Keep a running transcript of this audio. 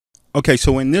Okay,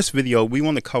 so in this video, we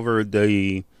want to cover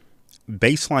the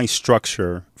baseline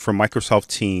structure for Microsoft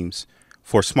Teams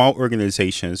for small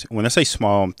organizations. When I say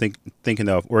small, I'm thinking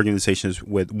of organizations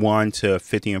with 1 to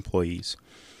 50 employees.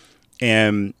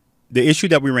 And the issue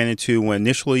that we ran into when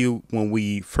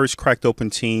we first cracked open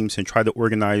Teams and tried to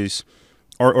organize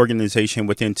our organization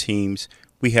within Teams,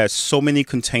 we had so many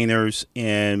containers,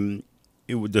 and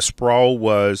the sprawl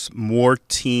was more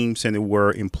teams than there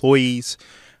were employees.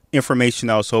 Information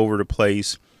that was over the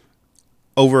place.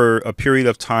 Over a period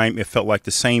of time, it felt like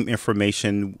the same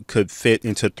information could fit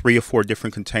into 3 or 4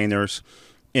 different containers,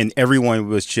 and everyone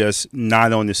was just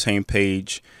not on the same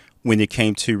page when it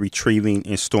came to retrieving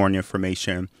and storing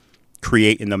information,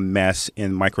 creating a mess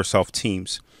in Microsoft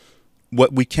Teams.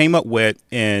 What we came up with,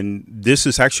 and this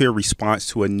is actually a response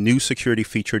to a new security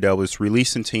feature that was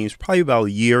released in Teams probably about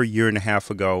a year and a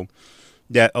half ago,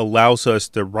 that allows us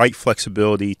the right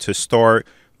flexibility to start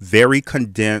very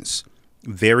condensed,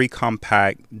 very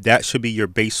compact. That should be your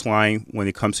baseline when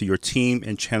it comes to your team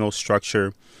and channel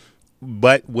structure,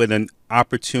 but with an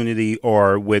opportunity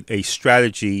or with a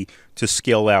strategy to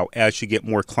scale out as you get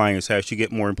more clients, as you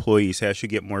get more employees, as you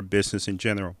get more business in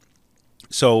general.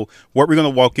 So what we're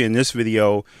going to walk in this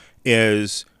video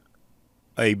is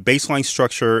a baseline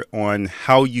structure on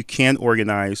how you can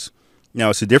organize.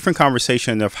 Now, it's a different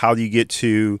conversation of how do you get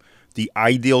to the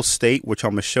ideal state, which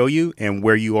I'm going to show you, and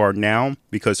where you are now,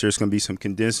 because there's going to be some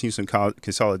condensing, some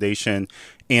consolidation,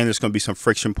 and there's going to be some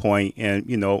friction point. And,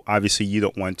 obviously you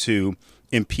don't want to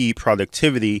impede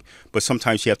productivity, but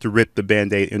sometimes you have to rip the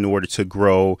Band-Aid in order to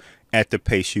grow at the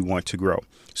pace you want to grow.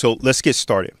 So let's get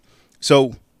started.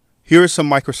 So here is some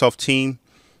Microsoft Team.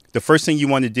 The first thing you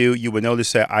want to do, you will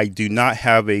notice that I do not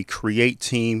have a create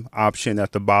team option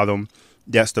at the bottom.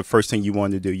 That's the first thing you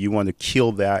want to do. You want to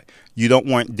kill that. You don't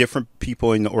want different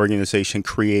people in the organization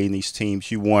creating these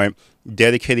teams. You want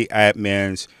dedicated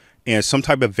admins and some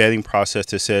type of vetting process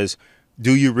that says,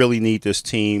 do you really need this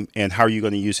team, and how are you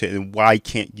going to use it, and why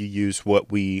can't you use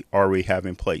what we already have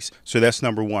in place? So that's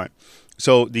number one.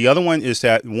 So the other one is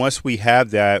that once we have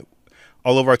that,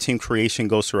 all of our team creation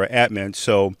goes through our admin.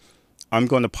 So I'm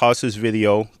going to pause this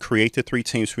video, create the 3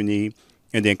 teams we need,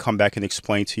 and then come back and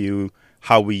explain to you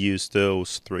how we use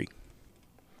those 3.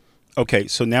 Okay,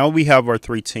 so now we have our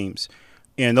 3 teams,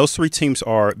 and those 3 teams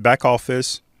are back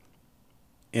office,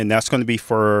 and that's going to be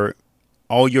for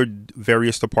all your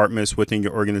various departments within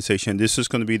your organization. This is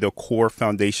going to be the core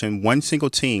foundation, one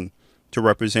single team to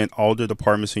represent all the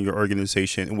departments in your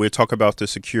organization. And we'll talk about the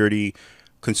security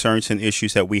concerns and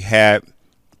issues that we had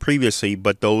previously,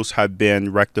 but those have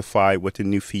been rectified with the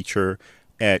new feature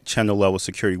at channel level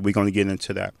security. We're going to get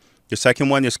into that. The second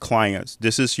one is clients.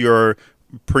 This is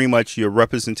pretty much your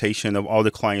representation of all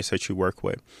the clients that you work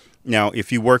with. Now,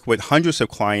 if you work with hundreds of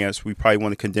clients, we probably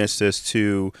want to condense this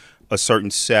to a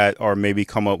certain set, or maybe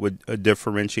come up with a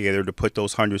differentiator to put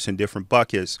those hundreds in different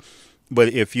buckets.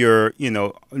 But if you're,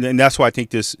 and that's why I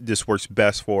think this works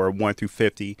best for 1 through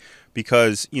 50,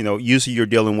 because, usually you're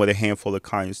dealing with a handful of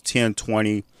clients, 10,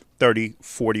 20, 30,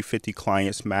 40, 50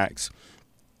 clients max.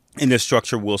 And this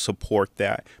structure will support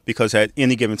that, because at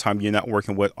any given time, you're not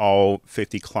working with all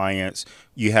 50 clients.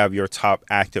 You have your top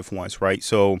active ones, right?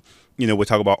 So, we'll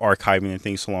talk about archiving and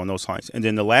things along those lines. And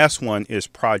then the last one is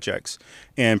projects.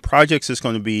 And projects is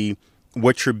going to be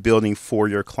what you're building for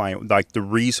your client, like the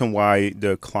reason why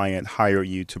the client hired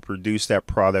you to produce that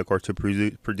product or to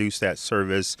produce that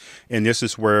service. And this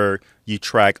is where you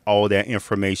track all that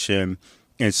information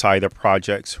inside the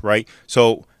projects, right?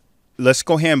 So let's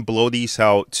go ahead and blow these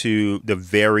out to the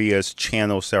various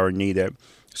channels that are needed.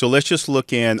 So let's just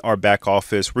look in our back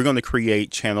office. We're going to create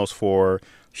channels for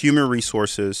human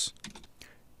resources.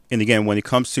 And again, when it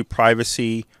comes to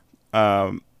privacy,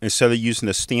 instead of using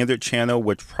the standard channel,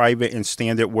 which private and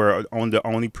standard were on the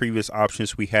only previous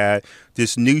options we had,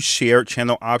 this new shared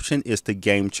channel option is the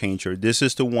game changer. This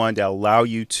is the one that allows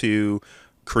you to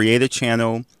create a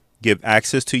channel, give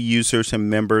access to users and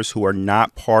members who are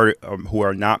not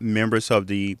members of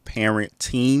the parent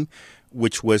team,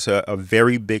 which was a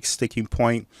very big sticking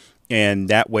point. And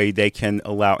that way they can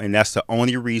allow, and that's the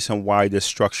only reason why this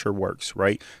structure works,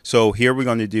 right? So here we're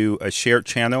going to do a shared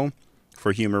channel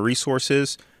for human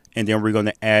resources, and then we're going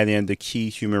to add in the key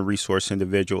human resource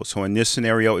individual. So in this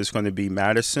scenario, it's going to be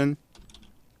Madison,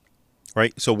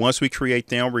 right? So once we create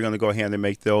them, we're going to go ahead and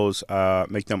make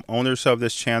them owners of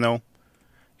this channel.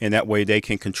 And that way they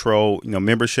can control,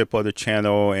 membership of the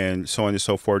channel and so on and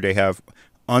so forth. They have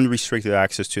unrestricted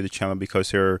access to the channel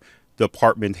because they're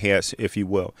department heads, if you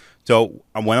will. So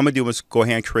what I'm going to do is go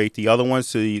ahead and create the other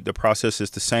ones. The process is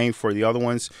the same for the other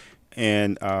ones.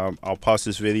 And I'll pause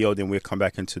this video, then we'll come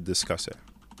back in to discuss it.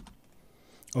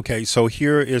 Okay, so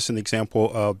here is an example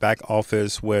of back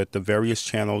office with the various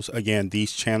channels. Again,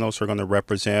 these channels are going to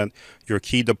represent your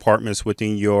key departments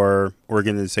within your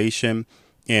organization.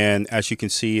 And as you can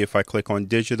see, if I click on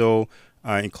digital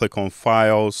and click on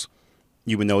files,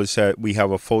 you would notice that we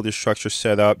have a folder structure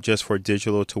set up just for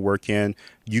digital to work in.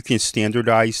 You can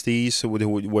standardize these so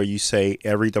where you say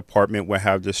every department will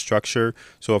have this structure.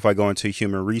 So if I go into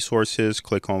human resources,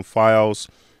 click on files,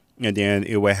 and then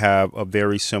it will have a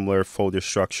very similar folder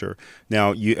structure.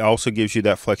 Now, it also gives you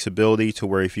that flexibility to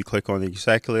where if you click on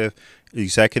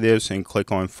executives and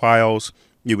click on files,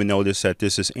 you would notice that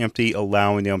this is empty,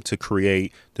 allowing them to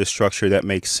create the structure that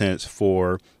makes sense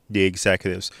for the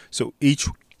executives. So each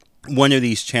one of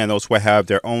these channels will have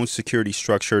their own security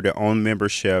structure, their own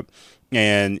membership,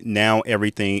 and now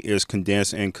everything is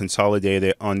condensed and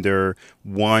consolidated under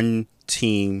one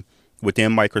team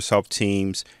within Microsoft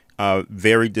Teams.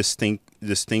 Very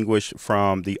distinguished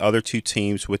from the other two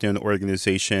teams within the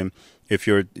organization. If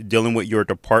you're dealing with your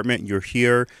department, you're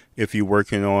here. If you're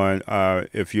working on,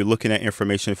 if you're looking at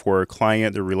information for a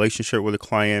client, the relationship with a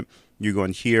client, you're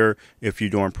going here. If you're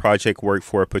doing project work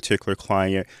for a particular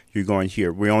client, you're going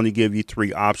here. We only give you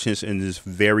 3 options, and it's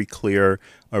very clear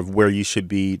of where you should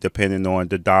be depending on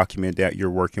the document that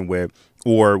you're working with,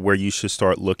 or where you should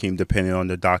start looking depending on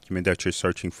the document that you're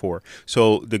searching for.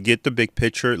 So to get the big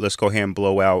picture, let's go ahead and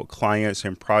blow out clients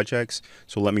and projects.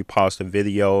 So let me pause the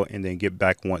video and then get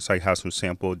back once I have some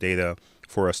sample data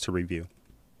for us to review.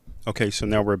 Okay, so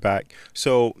now we're back.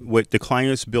 So with the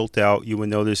clients built out, you will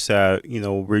notice that,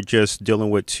 we're just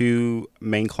dealing with 2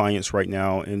 main clients right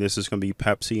now, and this is going to be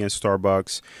Pepsi and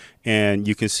Starbucks. And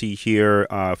you can see here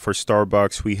for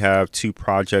Starbucks, we have 2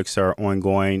 projects that are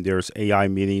ongoing. There's AI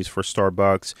meetings for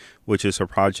Starbucks, which is a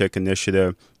project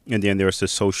initiative. And then there's the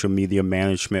social media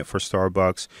management for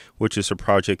Starbucks, which is a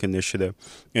project initiative.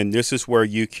 And this is where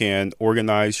you can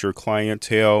organize your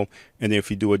clientele. And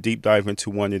if you do a deep dive into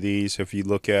one of these, if you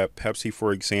look at Pepsi,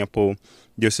 for example,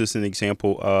 this is an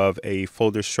example of a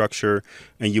folder structure.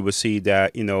 And you will see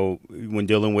that, when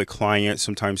dealing with clients,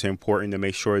 sometimes it's important to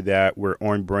make sure that we're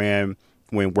on brand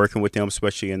when working with them,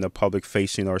 especially in the public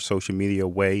facing or social media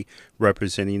way,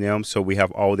 representing them. So we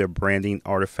have all their branding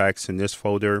artifacts in this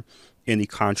folder. Any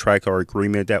contract or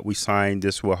agreement that we sign,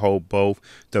 this will hold both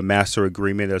the master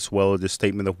agreement as well as the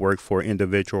statement of work for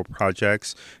individual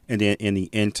projects, and then any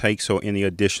intake, so any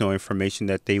additional information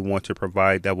that they want to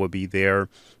provide, that will be there.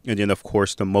 And then, of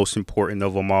course, the most important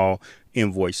of them all,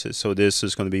 invoices. So this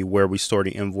is going to be where we store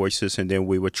the invoices, and then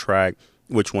we would track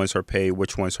which ones are paid,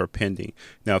 which ones are pending.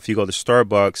 Now, if you go to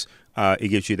Starbucks, it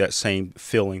gives you that same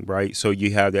feeling, right? So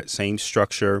you have that same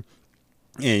structure.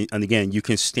 And again, you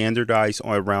can standardize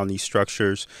around these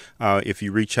structures. If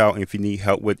you reach out and if you need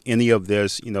help with any of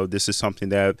this, this is something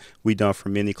that we've done for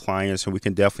many clients, and we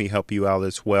can definitely help you out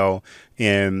as well,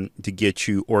 and to get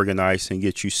you organized and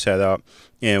get you set up.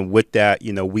 And with that,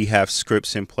 we have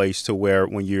scripts in place to where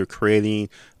when you're creating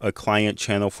a client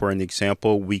channel, for an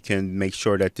example, we can make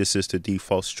sure that this is the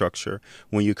default structure.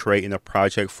 When you're creating a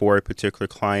project for a particular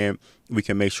client, we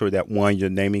can make sure that your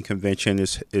naming convention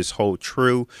is hold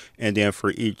true. And then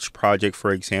for each project,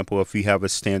 for example, if you have a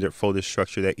standard folder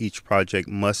structure that each project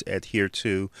must adhere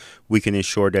to, we can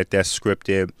ensure that that's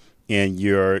scripted and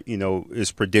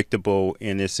is predictable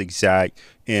and it's exact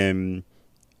and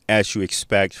as you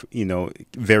expect,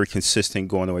 very consistent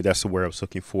going away. That's the word I was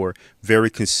looking for. Very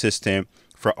consistent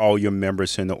for all your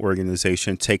members in the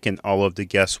organization, taking all of the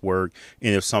guesswork.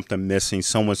 And if something missing,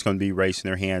 someone's going to be raising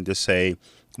their hand to say,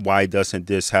 why doesn't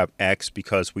this have X?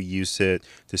 Because we use it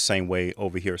the same way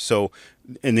over here. So,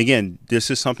 and again, this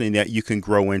is something that you can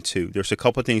grow into. There's a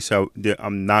couple of things that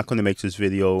I'm not going to make this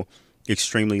video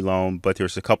extremely long, but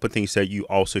there's a couple of things that you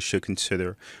also should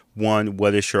consider. One,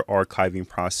 what is your archiving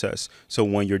process? So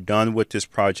when you're done with this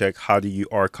project, how do you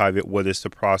archive it? What is the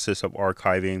process of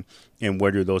archiving, and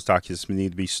where do those documents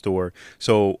need to be stored?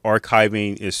 So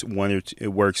archiving is it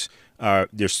works.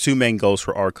 There's 2 main goals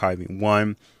for archiving.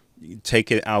 One,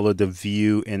 take it out of the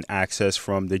view and access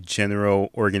from the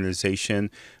general organization,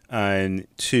 and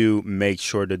 2, make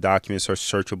sure the documents are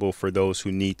searchable for those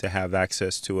who need to have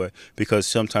access to it, because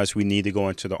sometimes we need to go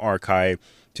into the archive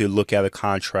to look at a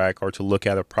contract or to look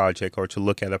at a project or to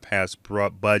look at a past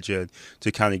budget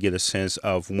to kind of get a sense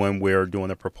of when we're doing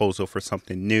a proposal for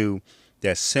something new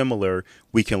that's similar,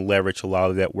 we can leverage a lot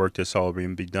of that work that's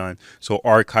already been done. So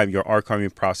your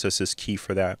archiving process is key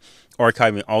for that.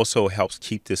 Archiving also helps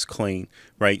keep this clean,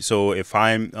 right? So if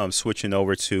I'm switching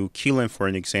over to Keelan, for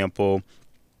an example,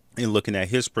 and looking at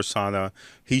his persona,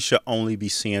 he should only be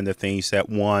seeing the things that,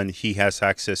 one, he has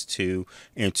access to,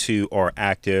 and two, are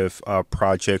active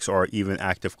projects or even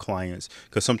active clients.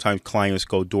 Because sometimes clients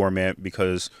go dormant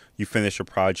because you finish a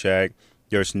project,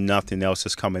 there's nothing else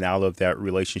that's coming out of that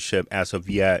relationship as of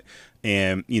yet,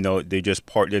 and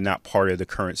they're not part of the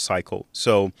current cycle.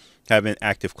 So having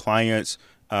active clients,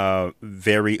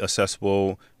 very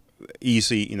accessible,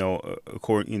 easy,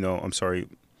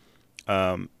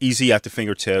 easy at the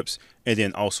fingertips, and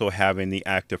then also having the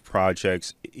active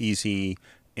projects easy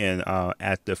and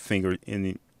at the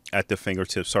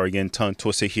fingertips. Sorry, again, tongue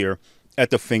twisted here. At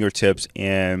the fingertips,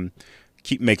 and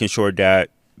keep making sure that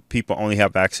people only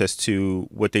have access to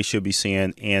what they should be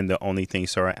seeing and the only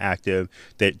things that are active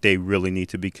that they really need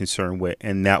to be concerned with,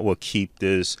 and that will keep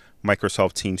this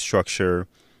Microsoft team structure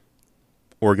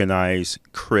organized,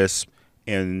 crisp,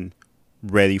 and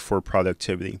ready for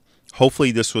productivity.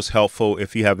 Hopefully this was helpful.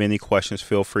 If you have any questions,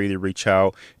 feel free to reach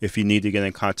out. If you need to get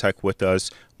in contact with us,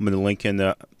 I'm going to link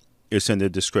is in the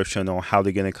description on how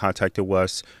to get in contact with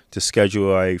us to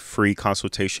schedule a free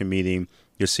consultation meeting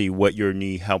to see what you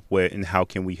need help with and how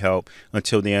can we help.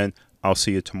 Until then, I'll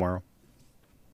see you tomorrow.